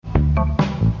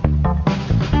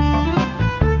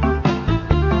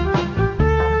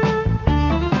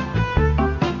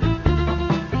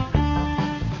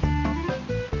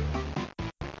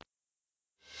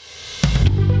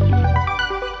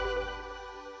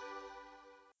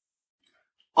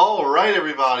Alright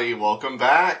everybody, welcome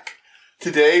back.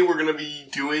 Today we're going to be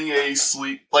doing a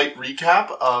light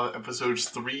recap of episodes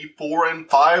 3, 4, and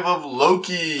 5 of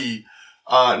Loki.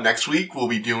 Next week we'll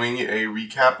be doing a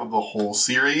recap of the whole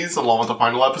series along with the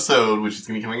final episode, which is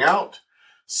going to be coming out.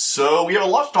 So we have a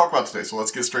lot to talk about today, so let's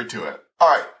get straight to it.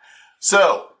 Alright,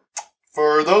 so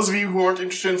for those of you who aren't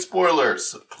interested in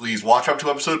spoilers, please watch up to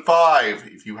episode 5.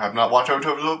 If you have not watched up to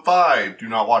episode 5, do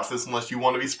not watch this unless you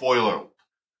want to be spoiled.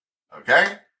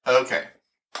 Okay? Okay.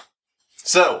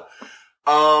 So,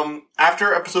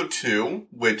 after episode 2,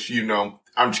 which, I'm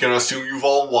just gonna assume you've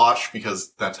all watched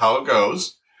because that's how it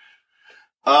goes,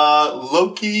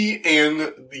 Loki and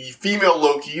the female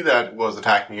Loki that was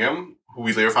attacking him, who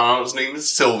we later found out his name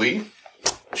is Sylvie,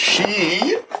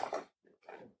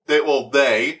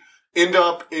 they end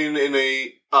up in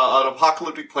an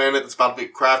apocalyptic planet that's about to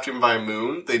get crafted by a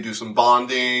moon. They do some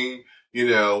bonding,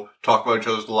 talk about each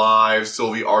other's lives.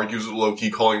 Sylvie argues with Loki,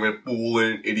 calling him a fool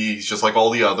and an idiot. He's just like all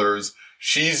the others.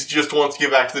 She's just wants to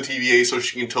get back to the TVA so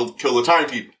she can kill the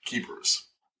timekeepers.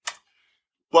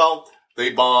 Well, they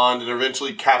bond and are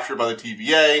eventually captured by the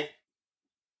TVA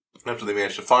after they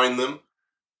manage to find them.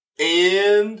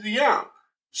 And, yeah.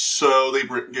 So they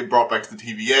get brought back to the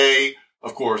TVA.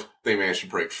 Of course, they manage to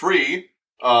break free.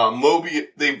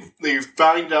 They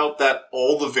find out that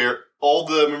all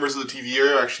the members of the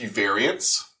TVA are actually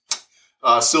variants.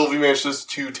 Sylvie manages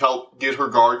to get her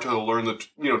guard to learn to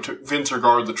convince her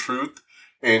guard the truth,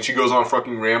 and she goes on a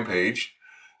fucking rampage.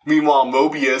 Meanwhile,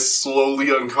 Mobius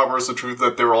slowly uncovers the truth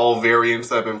that they're all variants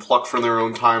that have been plucked from their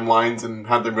own timelines and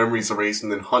had their memories erased,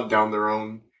 and then hunt down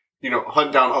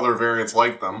other variants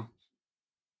like them.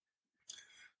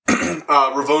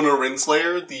 Ravonna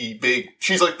Renslayer,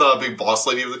 she's like the big boss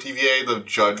lady of the TVA, the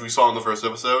judge we saw in the first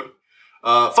episode.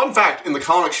 Fun fact, in the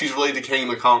comics, she's related to Kang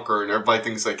the Conqueror, and everybody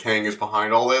thinks that Kang is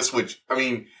behind all this, which,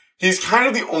 he's kind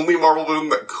of the only Marvel villain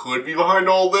that could be behind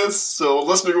all this, so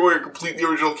unless they're going to complete the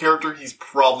original character, he's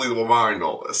probably the one behind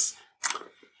all this.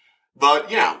 But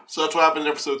yeah, so that's what happened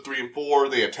in episode 3 and 4,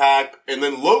 they attack, and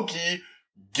then Loki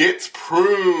gets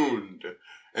pruned.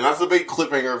 And that's the big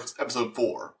cliffhanger of episode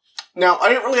 4. Now, I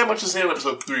didn't really have much to say on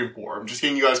episode 3 and 4, I'm just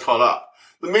getting you guys caught up.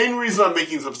 The main reason I'm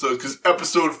making this episode is because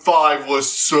episode 5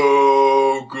 was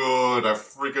so good. I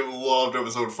freaking loved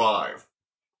episode 5.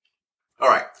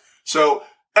 Alright, so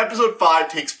episode 5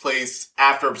 takes place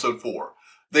after episode 4.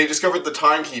 They discovered the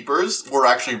timekeepers were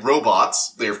actually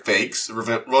robots. They're fakes.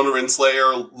 Ravonna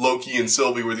Renslayer, Loki, and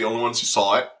Sylvie were the only ones who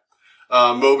saw it.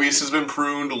 Mobius has been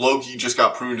pruned. Loki just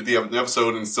got pruned at the end of the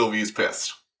episode, and Sylvie is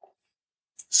pissed.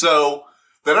 So,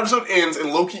 that episode ends,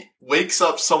 and Loki wakes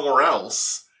up somewhere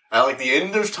else. At the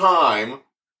end of time,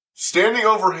 standing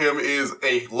over him is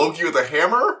a Loki with a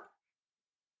hammer,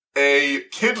 a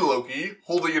kid Loki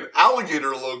holding an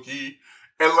alligator Loki,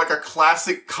 and a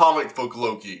classic comic book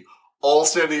Loki, all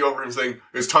standing over him saying,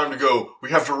 "It's time to go.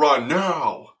 We have to run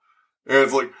now." And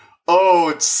it's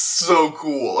it's so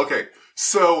cool. Okay,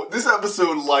 so this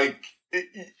episode,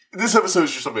 this episode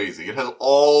is just amazing. It has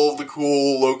all the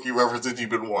cool Loki references you've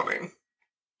been wanting.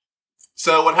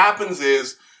 So what happens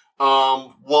is,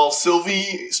 while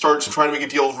Sylvie starts trying to make a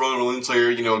deal with Ravonna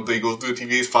Renslayer, they go through the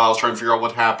TVA's files trying to figure out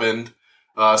what happened.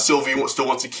 Sylvie still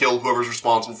wants to kill whoever's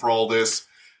responsible for all this.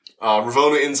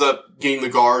 Ravonna ends up getting the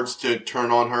guards to turn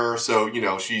on her, so,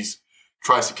 she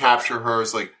tries to capture her.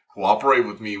 It's cooperate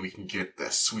with me, we can get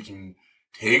this. We can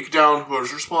take down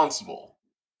whoever's responsible.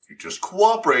 You just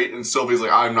cooperate, and Sylvie's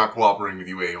I'm not cooperating with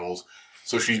you a-holes.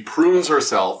 So she prunes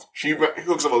herself, she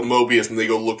hooks up with Mobius, and they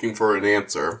go looking for an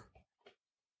answer.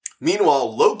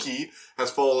 Meanwhile, Loki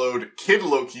has followed Kid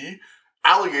Loki,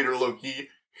 Alligator Loki,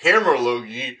 Hammer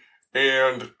Loki,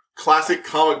 and classic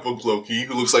comic book Loki,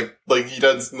 who looks like he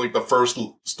does in the first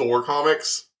Thor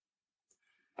comics.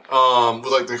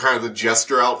 With the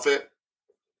jester outfit.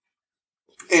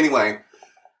 Anyway,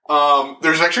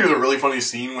 there's actually a really funny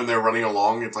scene when they're running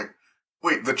along. It's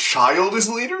wait, the child is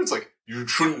the leader? It's you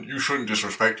shouldn't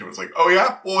disrespect him. It's oh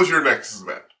yeah? What was your next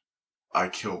event? I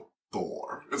killed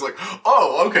Thor. It's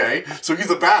oh, okay. So he's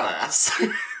a badass.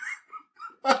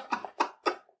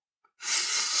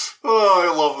 Oh,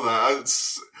 I love that.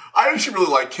 I actually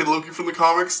really like Kid Loki from the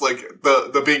comics.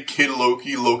 The big Kid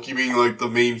Loki being the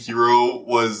main hero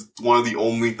was one of the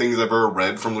only things I've ever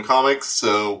read from the comics.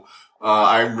 So,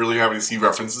 I'm really happy to see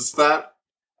references to that.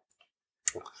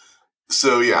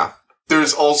 So yeah.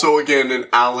 There's also, again, an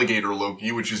alligator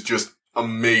Loki, which is just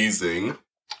amazing.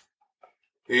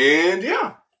 And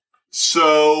yeah.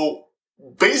 So,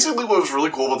 basically what was really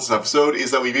cool about this episode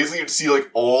is that we basically get to see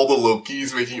all the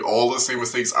Lokis making all the same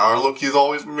mistakes our Loki has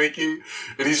always been making.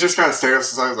 And he's just kind of staring at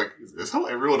us and is this how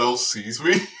everyone else sees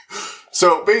me?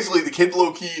 So basically, the kid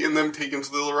Loki and them take him to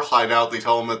the little hideout. They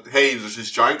tell him that, hey, there's this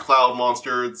giant cloud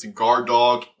monster. It's a guard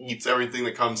dog. Eats everything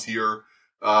that comes here.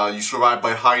 You survive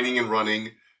by hiding and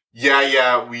running.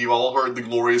 Yeah, we've all heard the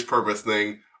glorious purpose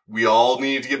thing. We all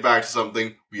needed to get back to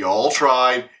something. We all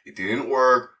tried. It didn't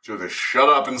work. So just shut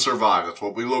up and survive. That's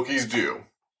what we Lokis do.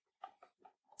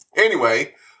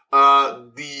 Anyway,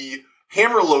 the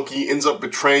Hammer Loki ends up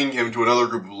betraying him to another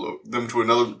group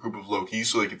of Lokis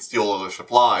so they could steal all their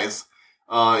supplies,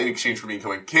 in exchange for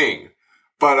becoming king.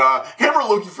 But, Hammer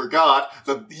Loki forgot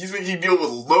that he's making a deal with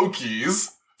Lokis.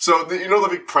 So, you know the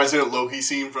big President Loki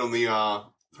scene from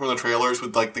the trailers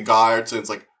with, like, the guards, and it's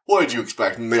like, what did you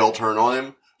expect? And they all turn on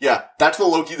him. Yeah, that's the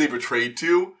Loki they betrayed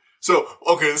to. So,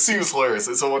 okay, this seems hilarious.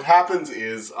 So what happens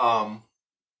is, okay,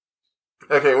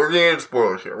 we're getting into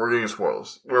spoilers here.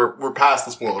 We're past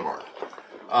the spoiler mark.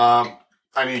 I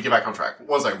need to get back on track.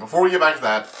 One second. Before we get back to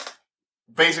that,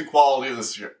 basic quality of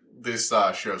this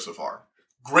show so far.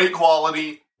 Great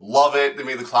quality. Love it. They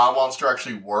made the clown monster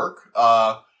actually work.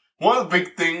 One of the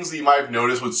big things that you might have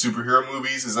noticed with superhero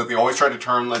movies is that they always try to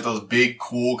turn like those big,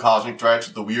 cool cosmic threats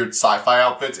with the weird sci-fi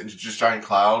outfits into just giant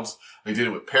clouds. They did it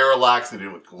with Parallax. They did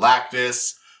it with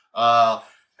Galactus.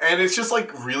 And it's just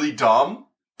like really dumb.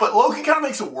 But Loki kind of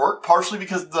makes it work, partially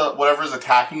because whatever is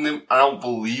attacking them, I don't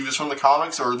believe is from the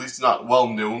comics, or at least not well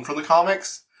known from the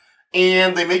comics.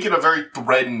 And they make it a very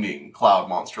threatening cloud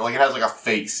monster. Like it has like a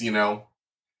face, you know?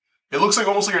 It looks like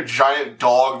almost like a giant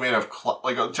dog made of,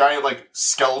 like a giant like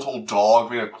skeletal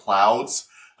dog made of clouds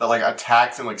that like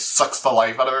attacks and like sucks the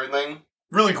life out of everything.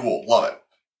 Really cool. Love it.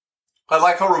 I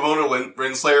like how Ramona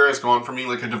Renslayer has gone from being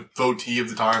like a devotee of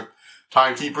the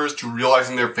timekeepers to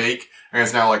realizing they're fake, and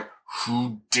is now like,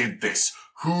 who did this?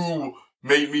 Who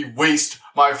made me waste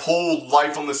my whole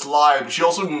life on this lie? But she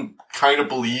also kind of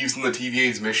believes in the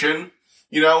TVA's mission,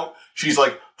 you know? She's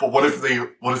like, but what if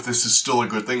this is still a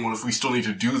good thing? What if we still need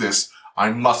to do this? I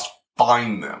must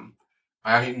find them.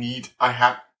 I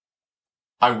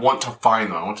want to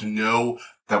find them. I want to know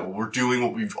that what we're doing,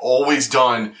 what we've always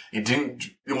done, it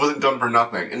wasn't done for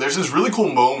nothing. And there's this really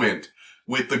cool moment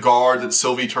with the guard that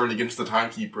Sylvie turned against the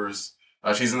timekeepers.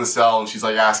 She's in the cell and she's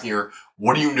like asking her,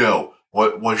 what do you know?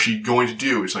 What was she going to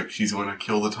do? It's like, she's going to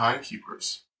kill the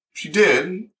timekeepers. She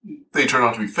did. They turned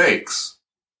out to be fakes.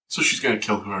 So she's going to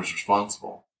kill whoever's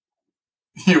responsible.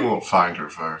 You won't find her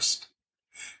first.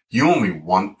 You only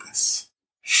want this.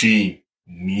 She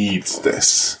needs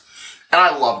this. And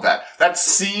I love that. That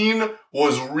scene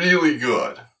was really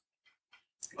good.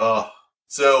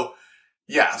 So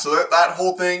that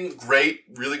whole thing, great,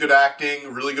 really good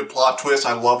acting, really good plot twist.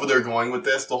 I love where they're going with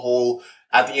this. The whole,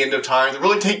 at the end of time, they're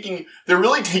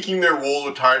really taking their rules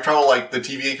with time travel. Like the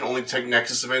TVA can only detect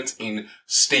Nexus events in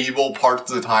stable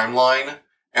parts of the timeline,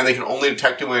 and they can only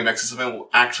detect it when a Nexus event will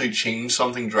actually change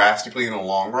something drastically in the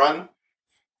long run,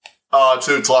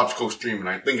 to its logical extreme, and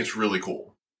I think it's really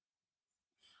cool.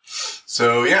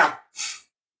 So, yeah.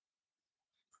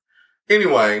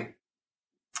 Anyway,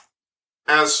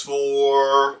 as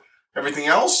for everything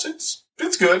else, it's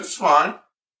good, it's fine.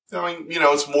 I mean,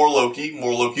 it's more Loki.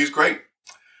 More Loki is great.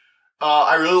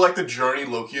 I really like the journey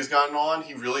Loki has gotten on.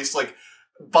 He really, like,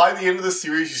 by the end of the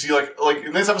series, you see, like,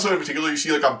 in this episode in particular, you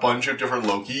see, like, a bunch of different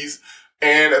Lokis.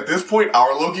 And at this point,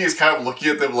 our Loki is kind of looking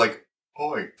at them like,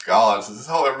 oh my god, is this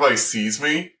how everybody sees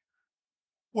me?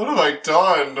 What have I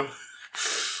done?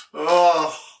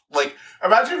 Like,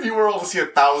 imagine if you were able to see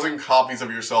 1,000 copies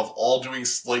of yourself all doing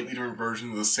slightly different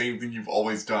versions of the same thing you've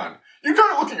always done. You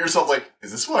kind of look at yourself like,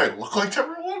 is this what I look like to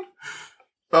everyone?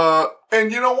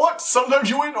 And you know what? Sometimes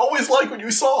you wouldn't always like what you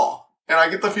saw. And I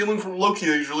get the feeling from Loki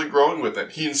that he's really growing with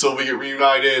it. He and Sylvie get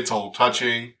reunited. It's all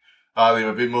touching. They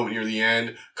have a big moment near the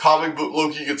end. Comic book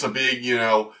Loki gets a big,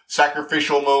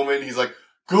 sacrificial moment. He's like,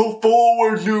 go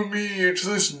forward, new me, into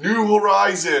this new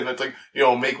horizon. It's like,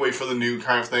 make way for the new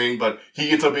kind of thing. But he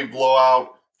gets a big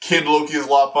blowout. Kid Loki is a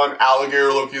lot of fun.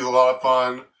 Alligator Loki is a lot of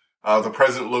fun. The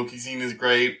President Loki scene is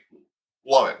great.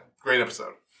 Love it. Great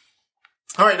episode.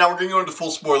 Alright, now we're going to go into full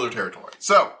spoiler territory.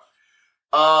 So,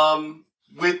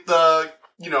 with the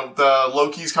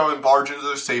Lokis come and barge into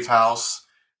their safe house,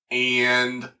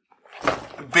 and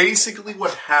basically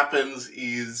what happens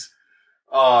is,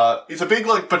 it's a big,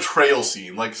 betrayal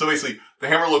scene. So basically, the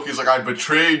Hammer Loki is like, I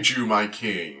betrayed you, my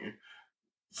king.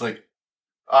 It's like,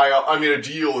 I made a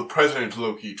deal with President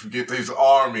Loki to get his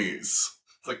armies.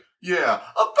 It's like, yeah,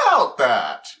 about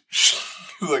that.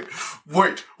 He's like,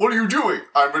 wait, what are you doing?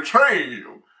 I'm betraying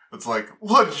you. It's like,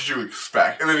 what did you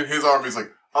expect? And then his army's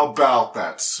like, about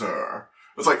that, sir.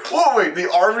 It's like, whoa, wait,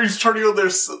 the army's turning on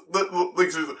their, so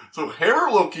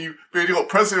Hammer Loki made a deal with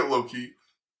President Loki,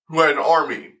 who had an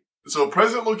army. So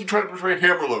President Loki tried to portray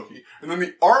Hammer Loki, and then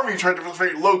the army tried to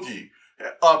portray Loki,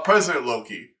 President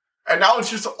Loki, and now it's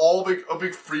just a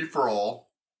big free for all.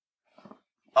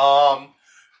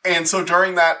 And so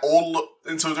during that old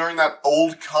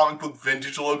comic book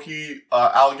vintage Loki,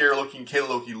 Alligator Loki and Kid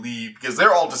Loki leave because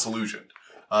they're all disillusioned.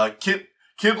 Kid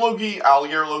Loki,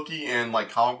 Alligator Loki, and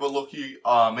like comic book Loki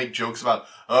make jokes about,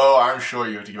 oh, I'm sure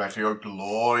you have to get back to your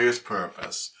glorious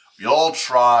purpose. We all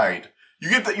tried. You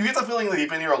get the feeling that they've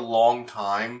been here a long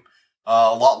time,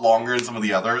 a lot longer than some of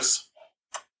the others,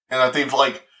 and that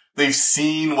they've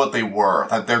seen what they were.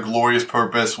 That their glorious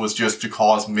purpose was just to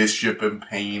cause mischief and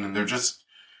pain, and they're just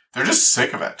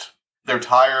sick of it. They're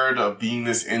tired of being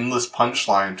this endless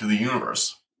punchline to the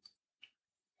universe.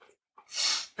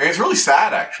 And it's really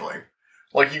sad, actually.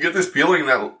 Like, you get this feeling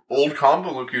that old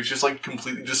comic Loki is just, like,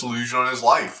 completely disillusioned on his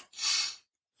life.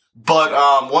 But,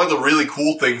 one of the really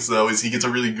cool things, though, is he gets a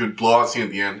really good blowout scene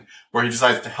at the end, where he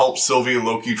decides to help Sylvie and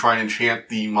Loki try and enchant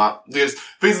because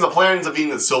basically the plan ends up being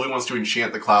that Sylvie wants to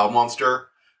enchant the Cloud Monster,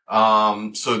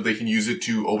 so they can use it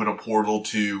to open a portal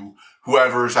to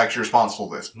whoever is actually responsible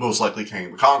for this. Most likely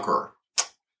Kang the Conqueror.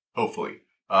 Hopefully.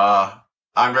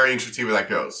 I'm very interested to see where that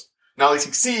goes. Now they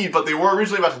succeed, but they were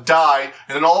originally about to die,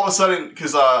 and then all of a sudden,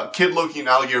 because Kid Loki and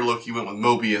Alligator Loki went with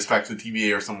Mobius back to the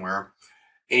TVA or somewhere,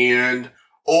 and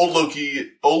old Loki,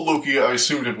 I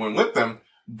assumed had went with them,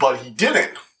 but he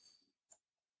didn't.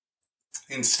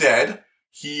 Instead,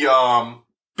 he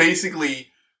basically,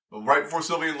 right before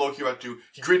Sylvie and Loki are about to,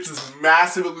 he creates this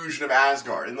massive illusion of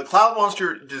Asgard, and the Cloud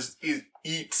Monster just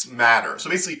eats matter.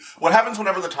 So basically, what happens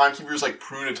whenever the Timekeepers like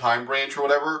prune a time branch or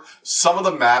whatever, some of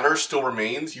the matter still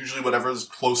remains, usually whatever is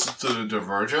closest to the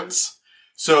divergence.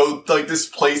 So, like, this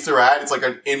place they're at, it's like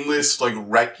an endless, like,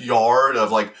 wreck yard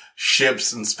of, like,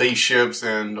 ships and spaceships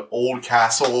and old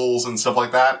castles and stuff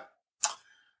like that.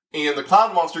 And the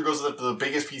Cloud Monster goes up to the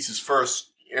biggest pieces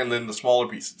first, and then the smaller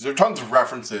pieces. There are tons of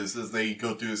references as they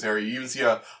go through this area. You even see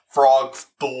a frog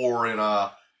Thor in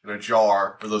a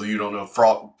jar. For those of you who don't know,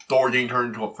 Thor getting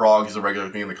turned into a frog is a regular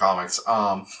thing in the comics.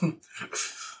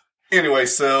 Anyway,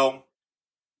 so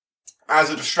as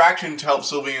a distraction to help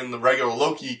Sylvie and the regular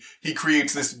Loki, he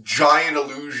creates this giant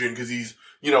illusion because he's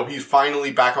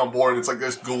finally back on board, and it's like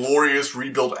this glorious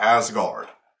rebuilt Asgard.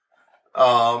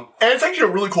 And it's actually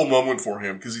a really cool moment for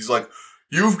him because he's like,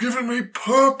 "You've given me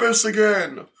purpose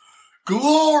again.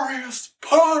 Glorious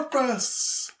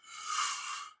purpose."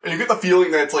 And you get the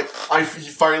feeling that it's like, he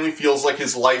finally feels like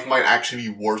his life might actually be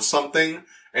worth something,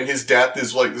 and his death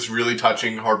is like this really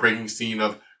touching, heartbreaking scene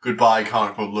of, "Goodbye,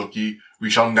 comic book Loki. We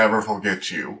shall never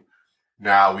forget you.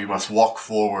 Now we must walk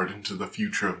forward into the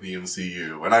future of the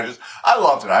MCU." And I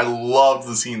loved it. I loved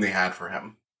the scene they had for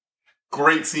him.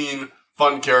 Great scene,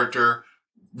 fun character.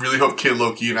 Really hope Kid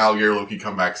Loki and Alligator Loki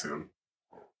come back soon.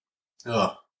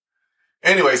 Ugh.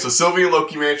 Anyway, so Sylvie and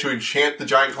Loki managed to enchant the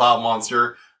giant cloud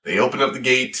monster. They open up the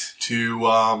gate to,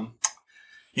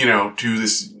 to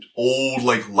this old,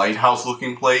 like,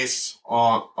 lighthouse-looking place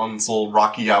on this old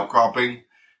rocky outcropping.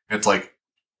 It's like,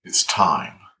 it's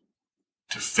time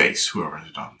to face whoever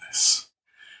has done this.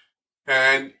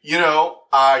 And,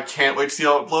 I can't wait to see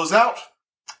how it blows out.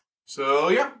 So,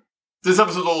 yeah. This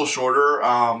episode's a little shorter.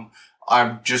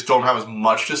 I just don't have as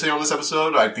much to say on this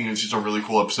episode. I think it's just a really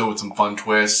cool episode with some fun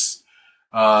twists.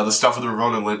 The stuff with the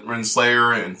Ravonna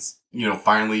Renslayer and,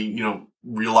 finally,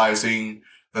 realizing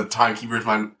that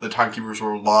the Timekeepers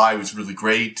were alive was really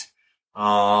great. 3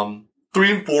 and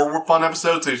 4 were fun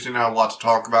episodes. They just didn't have a lot to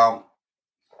talk about.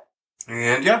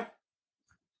 And yeah.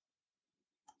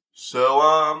 So,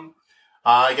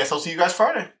 I guess I'll see you guys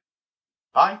Friday.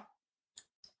 Bye.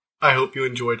 I hope you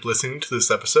enjoyed listening to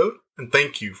this episode, and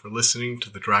thank you for listening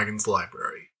to The Dragon's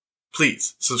Library.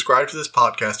 Please, subscribe to this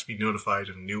podcast to be notified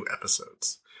of new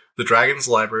episodes. The Dragon's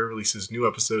Library releases new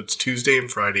episodes Tuesday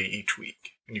and Friday each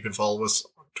week, and you can follow us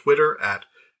on Twitter at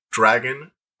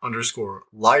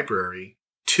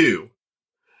dragon_library2.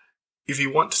 If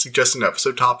you want to suggest an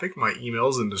episode topic, my email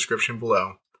is in the description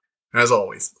below. And as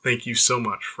always, thank you so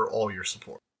much for all your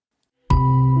support.